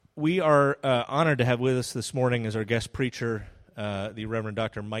We are honored to have with us this morning as our guest preacher, the Reverend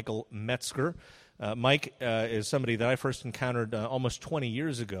Dr. Michael Metzger. Mike is somebody that I first encountered almost 20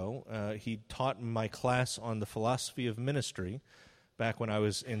 years ago. He taught my class on the philosophy of ministry back when I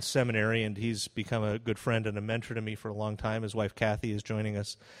was in seminary, and he's become a good friend and a mentor to me for a long time. His wife Kathy is joining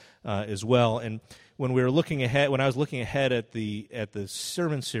us as well. And when I was looking ahead at the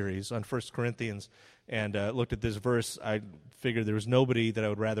sermon series on 1 Corinthians and looked at this verse, I figured there was nobody that I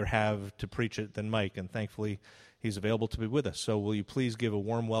would rather have to preach it than Mike, and thankfully he's available to be with us. So will you please give a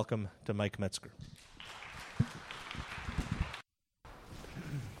warm welcome to Mike Metzger.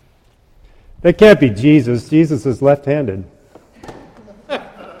 That can't be Jesus. Jesus is left-handed.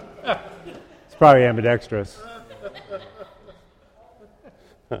 It's probably ambidextrous.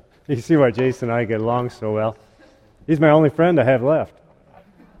 You see why Jason and I get along so well. He's my only friend I have left.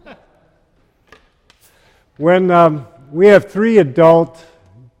 When we have 3 adult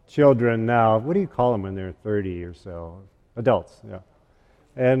children now, what do you call them when they're 30 or so? Adults, yeah.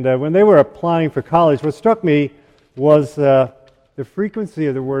 And when they were applying for college, what struck me was the frequency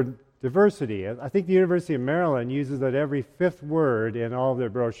of the word diversity. I think the University of Maryland uses that every 5th word in all of their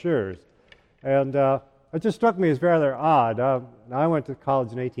brochures. And it just struck me as rather odd. I went to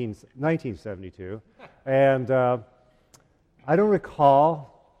college in 1972, and I don't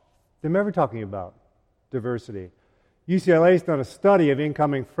recall them ever talking about diversity. UCLA's done a study of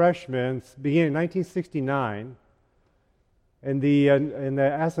incoming freshmen beginning in 1969, and they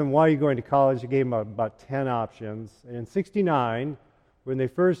asked them, why are you going to college? They gave them about 10 options. And in 1969, when they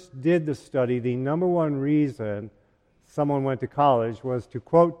first did the study, the number one reason someone went to college was to,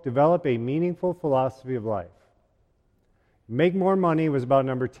 quote, develop a meaningful philosophy of life. Make more money was about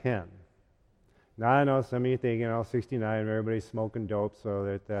number 10. Now, I know some of you think, 69, everybody's smoking dope,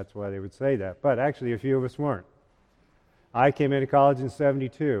 so that's why they would say that. But actually, a few of us weren't. I came into college in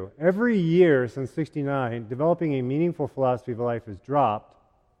 72. Every year since 69, developing a meaningful philosophy of life has dropped,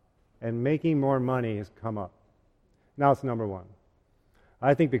 and making more money has come up. Now it's number 1.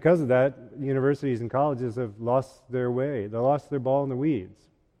 I think because of that, universities and colleges have lost their way. They lost their ball in the weeds.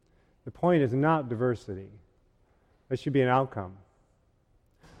 The point is not diversity. It should be an outcome.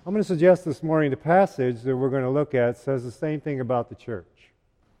 I'm going to suggest this morning the passage that we're going to look at says the same thing about the church.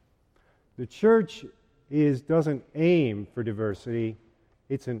 The church doesn't aim for diversity,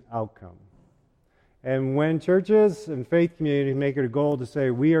 it's an outcome. And when churches and faith communities make it a goal to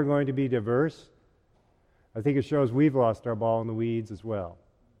say we are going to be diverse, I think it shows we've lost our ball in the weeds as well.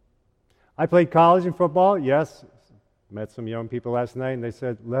 I played college and football, yes. Met some young people last night and they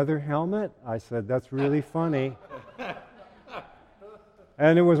said, leather helmet? I said, that's really funny.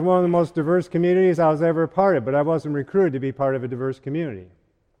 And it was one of the most diverse communities I was ever a part of, but I wasn't recruited to be part of a diverse community.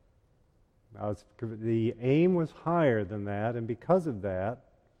 The aim was higher than that, and because of that,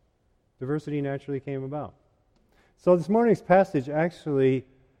 diversity naturally came about. So this morning's passage actually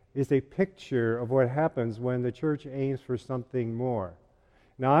is a picture of what happens when the church aims for something more.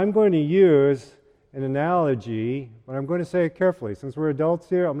 Now, I'm going to use an analogy, but I'm going to say it carefully. Since we're adults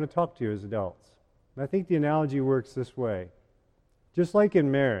here, I'm going to talk to you as adults. And I think the analogy works this way. Just like in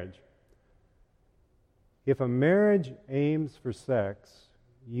marriage, if a marriage aims for sex,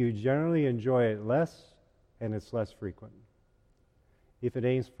 you generally enjoy it less and it's less frequent. If it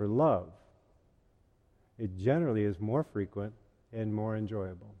aims for love, it generally is more frequent and more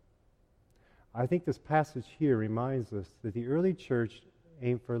enjoyable. I think this passage here reminds us that the early church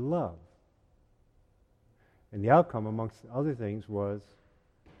aimed for love. And the outcome, amongst other things, was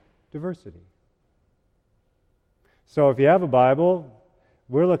diversity. So if you have a Bible,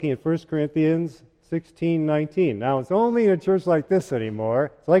 we're looking at 1 Corinthians 16:19. Now, it's only in a church like this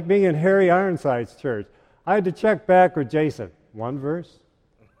anymore. It's like being in Harry Ironside's church. I had to check back with Jason. One verse?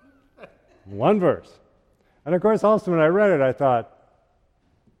 One verse. And of course, also when I read it, I thought,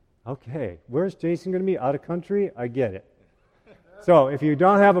 okay, where's Jason going to be? Out of country? I get it. So if you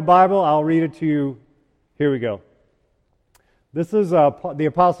don't have a Bible, I'll read it to you. Here we go. This is the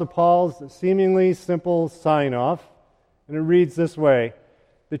Apostle Paul's seemingly simple sign-off, and it reads this way.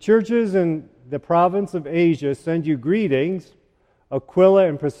 The churches in the province of Asia send you greetings. Aquila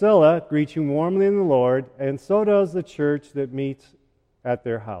and Priscilla greet you warmly in the Lord, and so does the church that meets at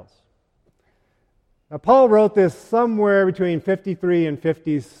their house. Now, Paul wrote this somewhere between 53 and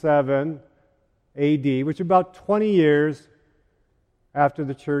 57 A.D., which is about 20 years after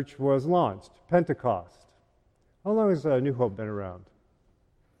the church was launched, Pentecost. How long has New Hope been around?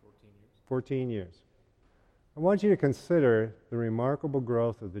 14 years. I want you to consider the remarkable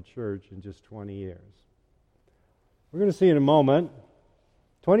growth of the church in just 20 years. We're going to see in a moment,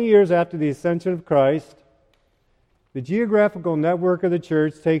 20 years after the ascension of Christ, The geographical network of the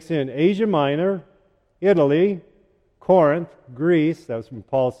church takes in Asia Minor, Italy, Corinth, Greece, that was from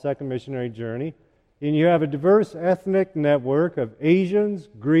Paul's second missionary journey, and you have a diverse ethnic network of Asians,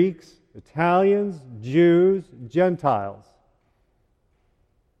 Greeks, Italians, Jews, Gentiles.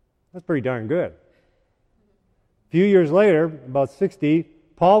 That's pretty darn good. A few years later, about 60,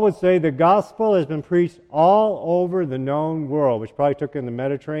 Paul would say the gospel has been preached all over the known world, which probably took in the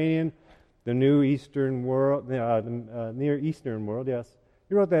Mediterranean, the New Eastern world, Near Eastern world, yes.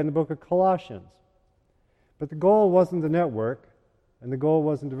 He wrote that in the book of Colossians. But the goal wasn't the network, and the goal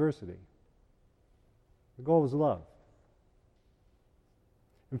wasn't diversity. The goal was love.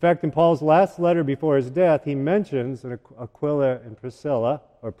 In fact, in Paul's last letter before his death, he mentions Aquila and Priscilla,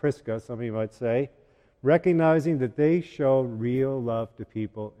 or Prisca, some of you might say, recognizing that they showed real love to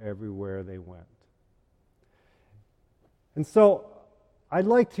people everywhere they went. And so, I'd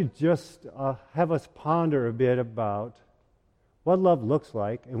like to just have us ponder a bit about what love looks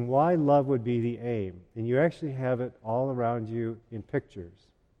like and why love would be the aim. And you actually have it all around you in pictures.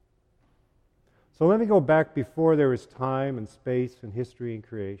 So let me go back before there was time and space and history and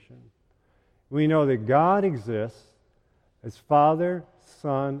creation. We know that God exists as Father,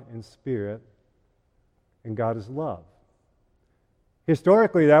 Son, and Spirit, and God is love.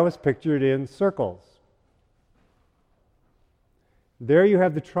 Historically, that was pictured in circles. There you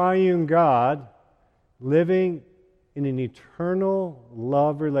have the triune God living in an eternal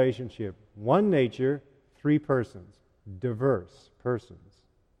love relationship. One nature, three persons, diverse persons,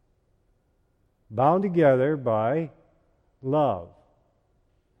 bound together by love.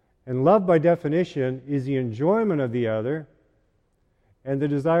 And love, by definition, is the enjoyment of the other and the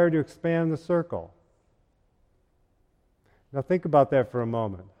desire to expand the circle. Now think about that for a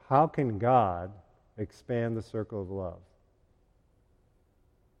moment. How can God expand the circle of love?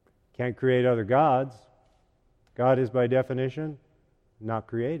 Can't create other gods. God is, by definition, not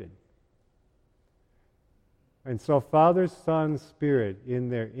created. And so Father, Son, Spirit, in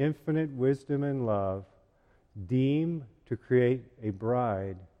their infinite wisdom and love, deem to create a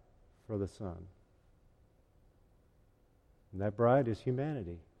bride for the Son. And that bride is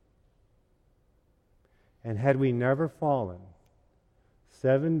humanity. And had we never fallen,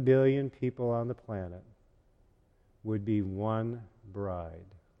 7 billion people on the planet would be one bride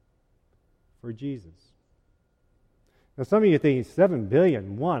for Jesus. Now some of you think 7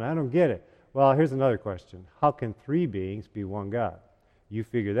 billion, one, I don't get it. Well, here's another question. How can three beings be one God? You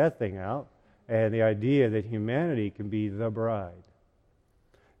figure that thing out, and the idea that humanity can be the bride.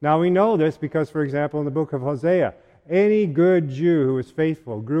 Now we know this because, for example, in the book of Hosea, any good Jew who was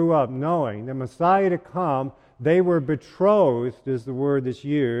faithful grew up knowing the Messiah to come, they were betrothed, is the word that's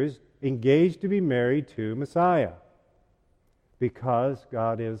used, engaged to be married to Messiah, because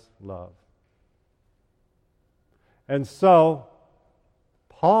God is love. And so,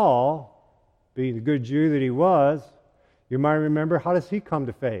 Paul, being the good Jew that he was, you might remember, how does he come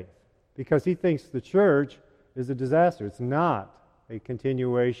to faith? Because he thinks the church is a disaster. It's not a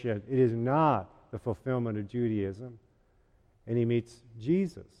continuation. It is not the fulfillment of Judaism. And he meets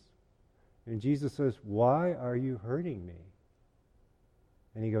Jesus. And Jesus says, "Why are you hurting me?"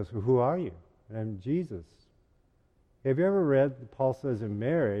 And he goes, "Well, who are you?" And I'm Jesus. Have you ever read, Paul says in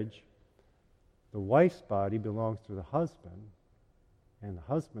marriage, the wife's body belongs to the husband, and the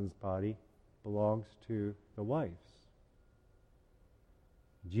husband's body belongs to the wife's.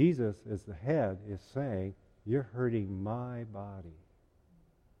 Jesus, as the head, is saying, "You're hurting my body."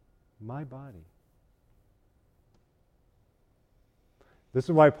 My body. This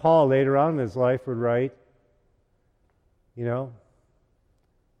is why Paul later on in his life would write,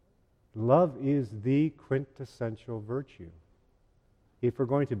 love is the quintessential virtue. If we're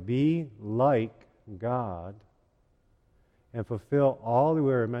going to be like God and fulfill all that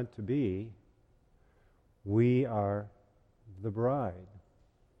we're meant to be, we are the bride.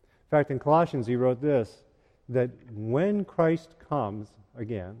 In fact, in Colossians he wrote this, that when Christ comes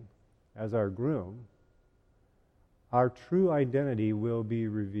again as our groom, our true identity will be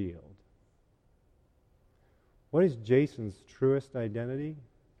revealed. What is Jason's truest identity?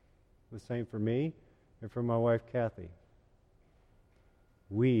 The same for me and for my wife Kathy.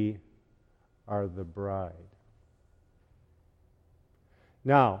 We are the bride.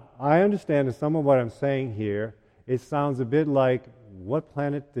 Now, I understand that some of what I'm saying here, it sounds a bit like, what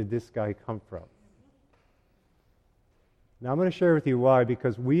planet did this guy come from? Now I'm going to share with you why,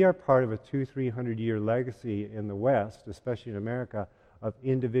 because we are part of a 200-300 year legacy in the West, especially in America, of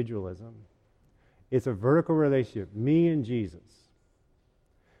individualism. It's a vertical relationship, me and Jesus.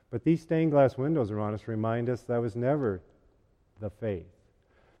 But these stained glass windows around us remind us that was never the faith.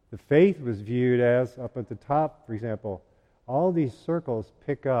 The faith was viewed as, up at the top, for example, all these circles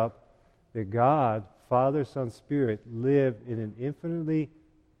pick up that God, Father, Son, Spirit, live in an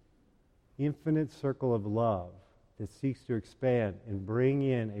infinite circle of love that seeks to expand and bring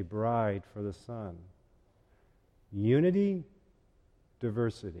in a bride for the Son. Unity,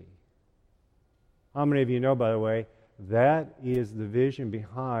 diversity. How many of you know, by the way, that is the vision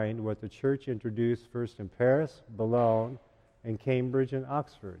behind what the church introduced first in Paris, Boulogne, and Cambridge and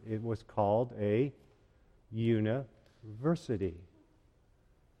Oxford. It was called a university.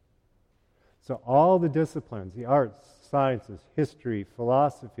 So all the disciplines, the arts, sciences, history,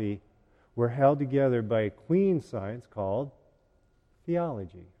 philosophy, were held together by a queen science called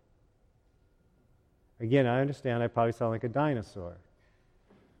theology. Again, I understand I probably sound like a dinosaur,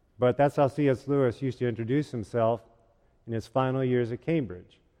 but that's how C.S. Lewis used to introduce himself in his final years at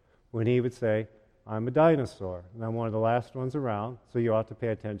Cambridge, when he would say, I'm a dinosaur, and I'm one of the last ones around, so you ought to pay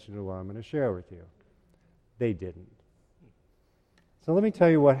attention to what I'm going to share with you. They didn't. So let me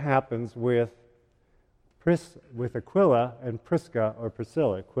tell you what happens with Aquila and Prisca, or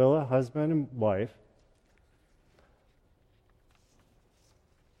Priscilla. Aquila, husband and wife.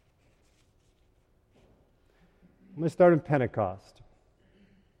 I'm going to start in Pentecost.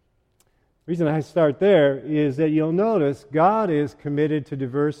 The reason I start there is that you'll notice God is committed to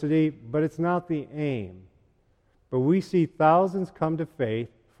diversity, but it's not the aim. But we see thousands come to faith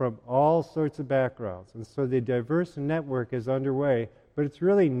from all sorts of backgrounds. And so the diverse network is underway, but it's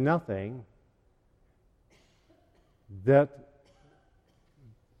really nothing that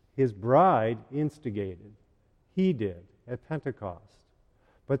his bride instigated. He did at Pentecost.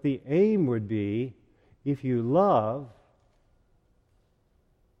 But the aim would be, if you love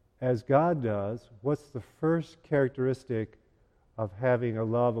as God does, what's the first characteristic of having a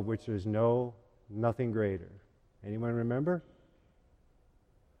love of which there's nothing greater? Anyone remember?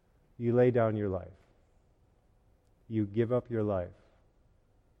 You lay down your life. You give up your life.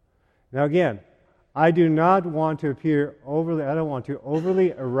 Now again, I don't want to overly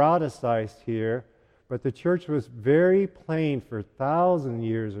eroticize here, but the church was very plain for 1,000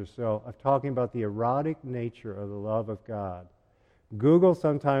 years or so of talking about the erotic nature of the love of God. Google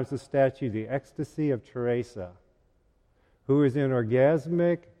sometimes the statue, The Ecstasy of Teresa, who is in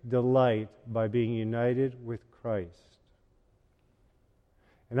orgasmic delight by being united with Christ.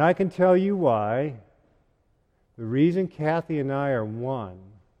 And I can tell you why. The reason Kathy and I are one,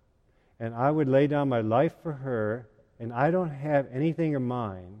 and I would lay down my life for her, and I don't have anything of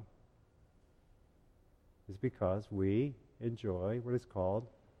mine, is because we enjoy what is called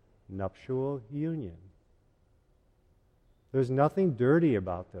nuptial union. There's nothing dirty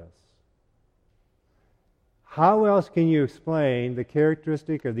about this. How else can you explain the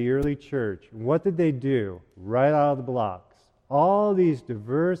characteristic of the early church? What did they do right out of the blocks? All these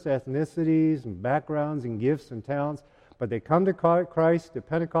diverse ethnicities and backgrounds and gifts and talents, but they come to Christ at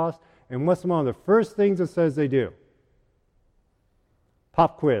Pentecost, and what's one of the first things it says they do?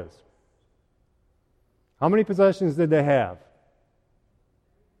 Pop quiz. How many possessions did they have?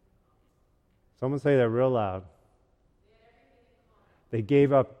 Someone say that real loud. They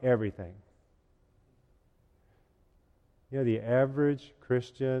gave up everything. You know, the average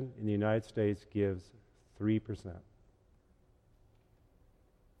Christian in the United States gives 3%.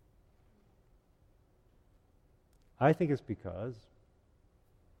 I think it's because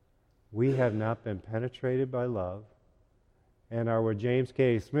we have not been penetrated by love and are what James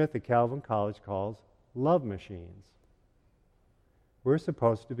K. Smith at Calvin College calls love machines. We're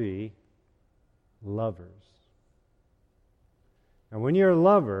supposed to be lovers. And when you're a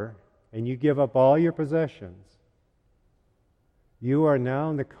lover and you give up all your possessions, you are now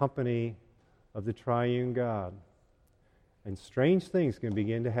in the company of the triune God. And strange things can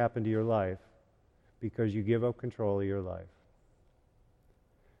begin to happen to your life because you give up control of your life.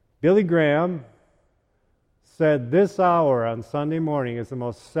 Billy Graham said this hour on Sunday morning is the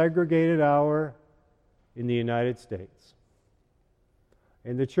most segregated hour in the United States.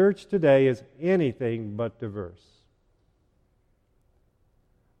 And the church today is anything but diverse.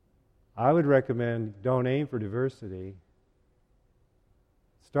 I would recommend don't aim for diversity.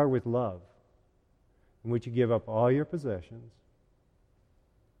 Start with love, in which you give up all your possessions,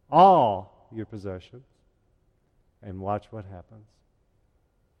 and watch what happens.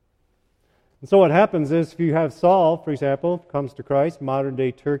 And so what happens is, if you have Saul, for example, comes to Christ,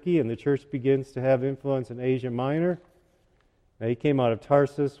 modern-day Turkey, and the church begins to have influence in Asia Minor. Now, he came out of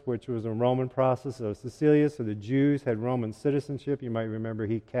Tarsus, which was a Roman process of Sicilia, so the Jews had Roman citizenship. You might remember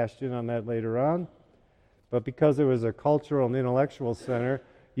he cashed in on that later on. But because it was a cultural and intellectual center,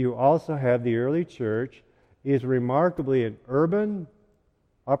 you also have the early church is remarkably an urban,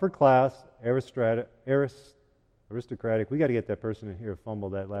 upper class, aristocratic. We got to get that person in here to fumble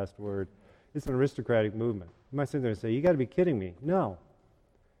that last word. It's an aristocratic movement. You might sit there and say, you got to be kidding me. No.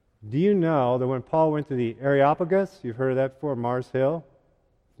 Do you know that when Paul went to the Areopagus, you've heard of that before, Mars Hill?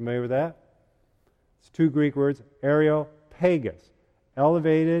 Familiar with that? It's two Greek words, Areopagus,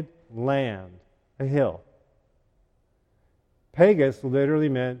 elevated land, a hill. Pagus literally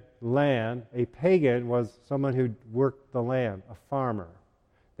meant land. A pagan was someone who worked the land, a farmer.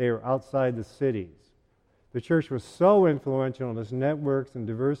 They were outside the cities. The church was so influential in its networks and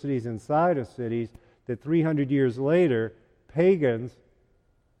diversities inside of cities that 300 years later, pagans,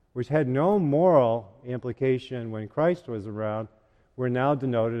 which had no moral implication when Christ was around, were now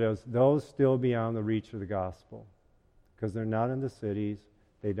denoted as those still beyond the reach of the gospel. Because they're not in the cities,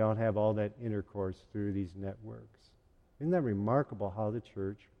 they don't have all that intercourse through these networks. Isn't that remarkable how the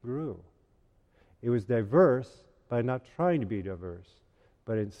church grew? It was diverse by not trying to be diverse,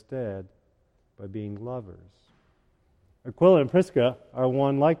 but instead by being lovers. Aquila and Prisca are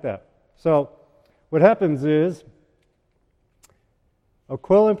one like that. So what happens is,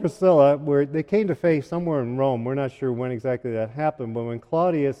 Aquila and Priscilla, they came to faith somewhere in Rome. We're not sure when exactly that happened, but when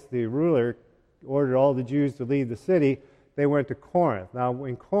Claudius, the ruler, ordered all the Jews to leave the city, they went to Corinth. Now,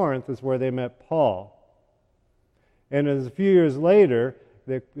 in Corinth is where they met Paul. And as a few years later,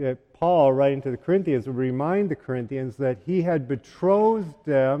 Paul, writing to the Corinthians, would remind the Corinthians that he had betrothed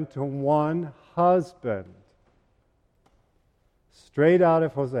them to one husband. Straight out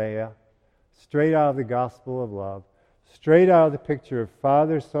of Hosea, straight out of the gospel of love, straight out of the picture of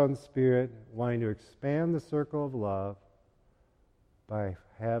Father, Son, Spirit, wanting to expand the circle of love by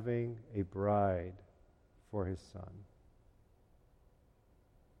having a bride for his son.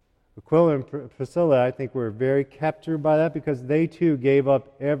 Aquila and Priscilla, I think, were very captured by that because they too gave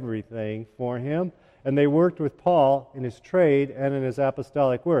up everything for him, and they worked with Paul in his trade and in his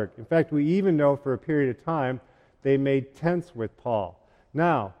apostolic work. In fact, we even know for a period of time they made tents with Paul.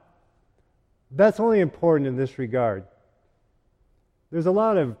 Now, that's only important in this regard. There's a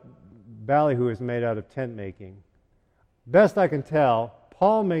lot of ballyhoo is made out of tent making. Best I can tell,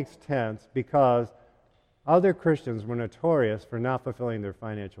 Paul makes tents because other Christians were notorious for not fulfilling their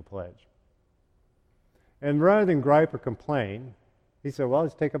financial pledge. And rather than gripe or complain, he said, well,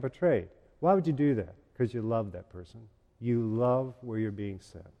 let's take up a trade. Why would you do that? Because you love that person. You love where you're being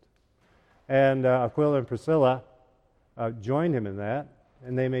sent. And Aquila and Priscilla joined him in that,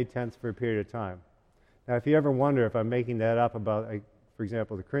 and they made tents for a period of time. Now, if you ever wonder if I'm making that up about, for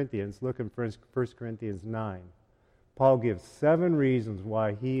example, the Corinthians, look in 1 Corinthians 9. Paul gives 7 reasons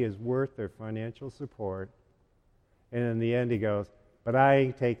why he is worth their financial support. And in the end he goes, but I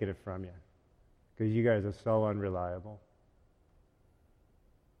ain't taking it from you because you guys are so unreliable.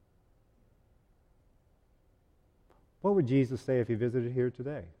 What would Jesus say if he visited here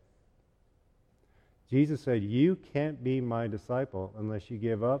today? Jesus said, you can't be my disciple unless you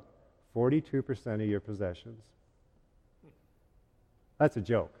give up 42% of your possessions. That's a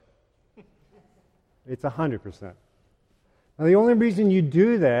joke. It's 100%. Now, the only reason you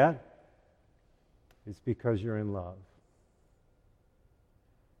do that is because you're in love.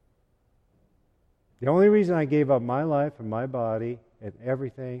 The only reason I gave up my life and my body and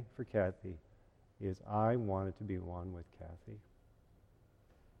everything for Kathy is I wanted to be one with Kathy.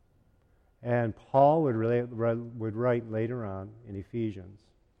 And Paul would write later on in Ephesians,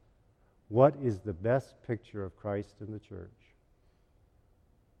 what is the best picture of Christ in the church?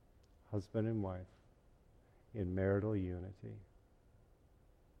 Husband and wife in marital unity.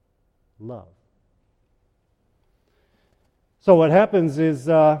 Love. So what happens is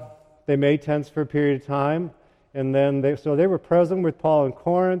they made tents for a period of time, and then they were present with Paul in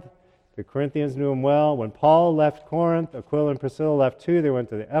Corinth. The Corinthians knew him well. When Paul left Corinth, Aquila and Priscilla left too. They went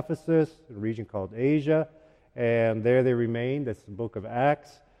to Ephesus, a region called Asia, and there they remained. That's the book of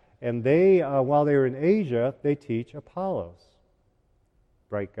Acts. And they, while they were in Asia, they teach Apollos.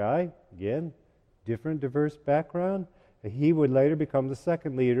 Bright guy, again, different, diverse background. He would later become the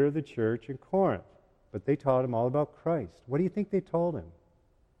second leader of the church in Corinth. But they taught him all about Christ. What do you think they told him?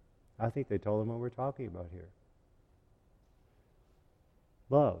 I think they told him what we're talking about here.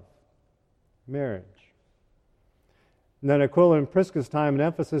 Love. Marriage. And then Aquila and Prisca's time in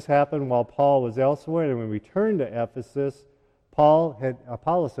Ephesus happened while Paul was elsewhere. And when we returned to Ephesus,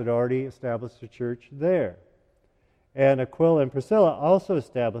 Apollos had already established a church there. And Aquila and Priscilla also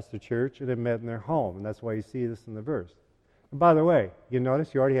established a church and had met in their home. And that's why you see this in the verse. And by the way, you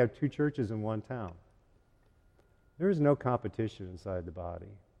notice you already have 2 churches in one town. There is no competition inside the body.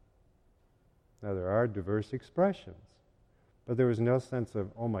 Now, there are diverse expressions. But there was no sense of,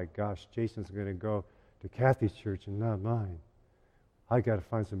 oh my gosh, Jason's going to go to Kathy's church and not mine. I got to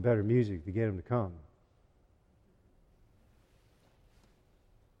find some better music to get them to come.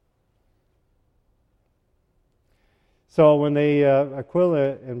 So when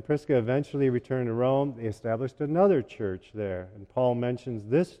Aquila and Prisca eventually returned to Rome, they established another church there. And Paul mentions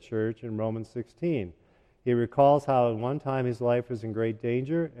this church in Romans 16. He recalls how at one time his life was in great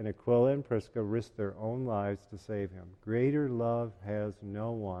danger, and Aquila and Prisca risked their own lives to save him. Greater love has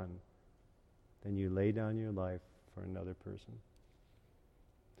no one than you lay down your life for another person.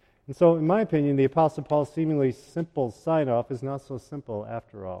 And so, in my opinion, the Apostle Paul's seemingly simple sign-off is not so simple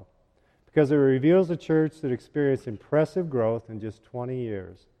after all, because it reveals a church that experienced impressive growth in just 20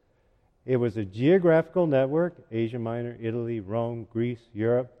 years. It was a geographical network, Asia Minor, Italy, Rome, Greece,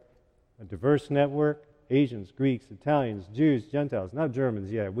 Europe, a diverse network, Asians, Greeks, Italians, Jews, Gentiles, not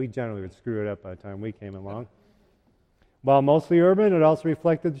Germans yet. We generally would screw it up by the time we came along. While mostly urban, it also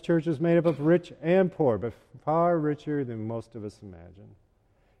reflected the church was made up of rich and poor, but far richer than most of us imagine.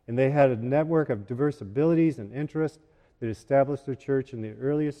 And they had a network of diverse abilities and interests that established their church in the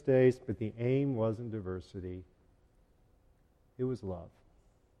earliest days, but the aim wasn't diversity. It was love.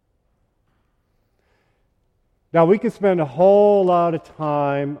 Now, we could spend a whole lot of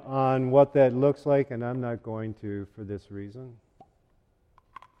time on what that looks like, and I'm not going to for this reason.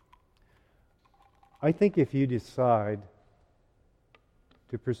 I think if you decide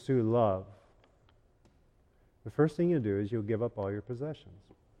to pursue love, the first thing you'll do is you'll give up all your possessions.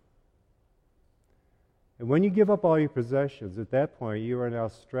 And when you give up all your possessions, at that point, you are now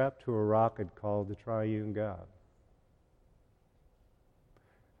strapped to a rocket called the Triune God.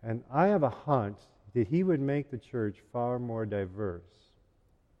 And I have a hunch that he would make the church far more diverse.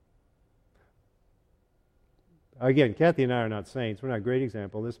 Again, Kathy and I are not saints. We're not a great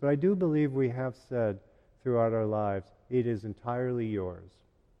example of this, but I do believe we have said throughout our lives, it is entirely yours.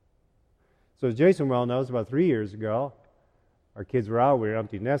 So as Jason well knows, about 3 years ago, our kids were out, we were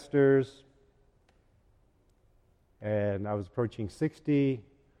empty nesters, and I was approaching 60,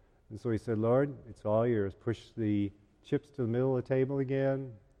 and so he said, Lord, it's all yours. Push the chips to the middle of the table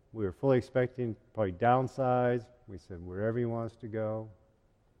again. We were fully expecting probably downsize. We said, wherever he wants to go.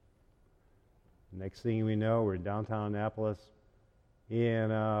 Next thing we know, we're in downtown Annapolis in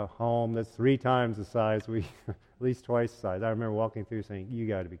a home that's 3 times the size, at least twice the size. I remember walking through saying, you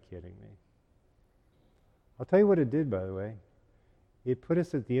got to be kidding me. I'll tell you what it did, by the way. It put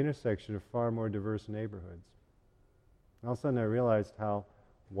us at the intersection of far more diverse neighborhoods. And all of a sudden I realized how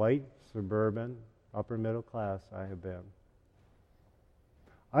white, suburban, upper middle class I have been.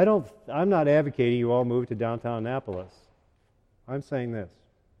 I'm not advocating you all move to downtown Annapolis. I'm saying this.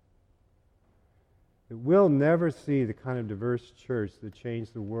 We'll never see the kind of diverse church that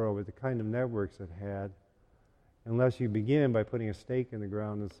changed the world with the kind of networks it had unless you begin by putting a stake in the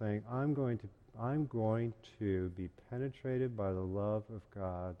ground and saying, I'm going to be penetrated by the love of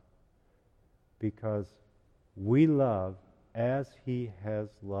God because we love as he has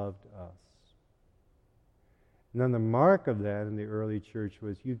loved us. And then the mark of that in the early church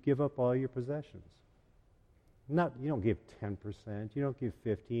was you give up all your possessions. You don't give 10%, you don't give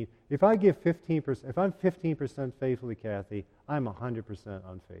 15%. If I give 15%, if I'm 15% faithful to Kathy, I'm 100%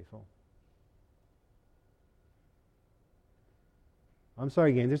 unfaithful. I'm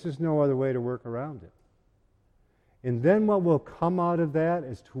sorry again, there's just no other way to work around it. And then what will come out of that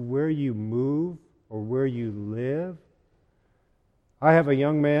as to where you move or where you live. I have a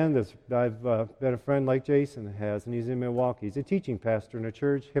young man that I've been a friend like Jason has, and he's in Milwaukee. He's a teaching pastor in a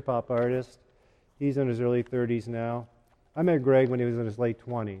church, hip-hop artist. He's in his early 30s now. I met Greg when he was in his late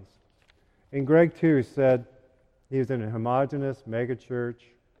 20s. And Greg, too, said he was in a homogenous mega church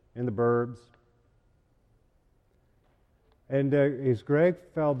in the burbs. And as Greg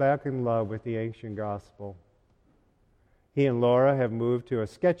fell back in love with the ancient gospel, he and Laura have moved to a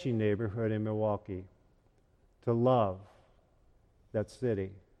sketchy neighborhood in Milwaukee to love that city.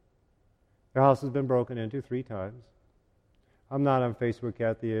 Their house has been broken into 3 times. I'm not on Facebook,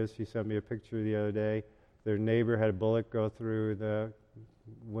 Kathy is. She sent me a picture the other day. Their neighbor had a bullet go through the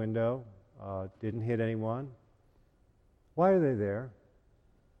window, didn't hit anyone. Why are they there?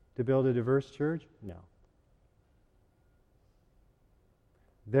 To build a diverse church? No.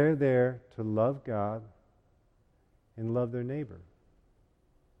 They're there to love God and love their neighbor.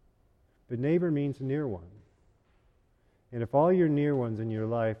 But neighbor means near one. And if all your near ones in your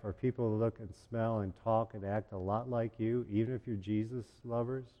life are people who look and smell and talk and act a lot like you, even if you're Jesus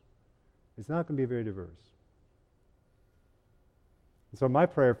lovers, it's not going to be very diverse. And so my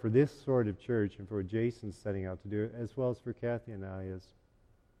prayer for this sort of church and for what Jason's setting out to do, as well as for Kathy and I, is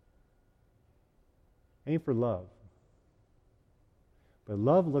aim for love. But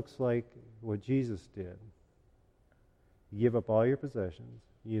love looks like what Jesus did. You give up all your possessions.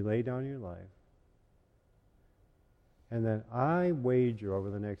 You lay down your life. And then I wager over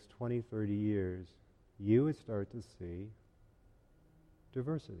the next 20, 30 years, you would start to see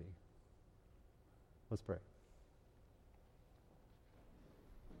diversity. Let's pray.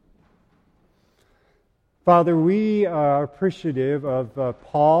 Father, we are appreciative of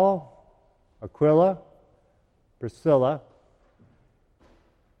Paul, Aquila, Priscilla,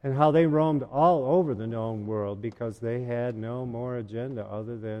 and how they roamed all over the known world because they had no more agenda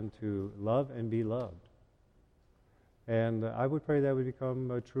other than to love and be loved. And I would pray that would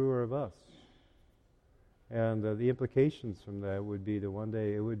become truer of us. And the implications from that would be that one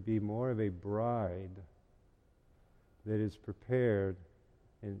day it would be more of a bride that is prepared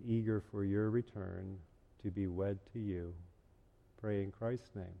and eager for your return to be wed to you. Pray in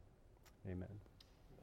Christ's name. Amen.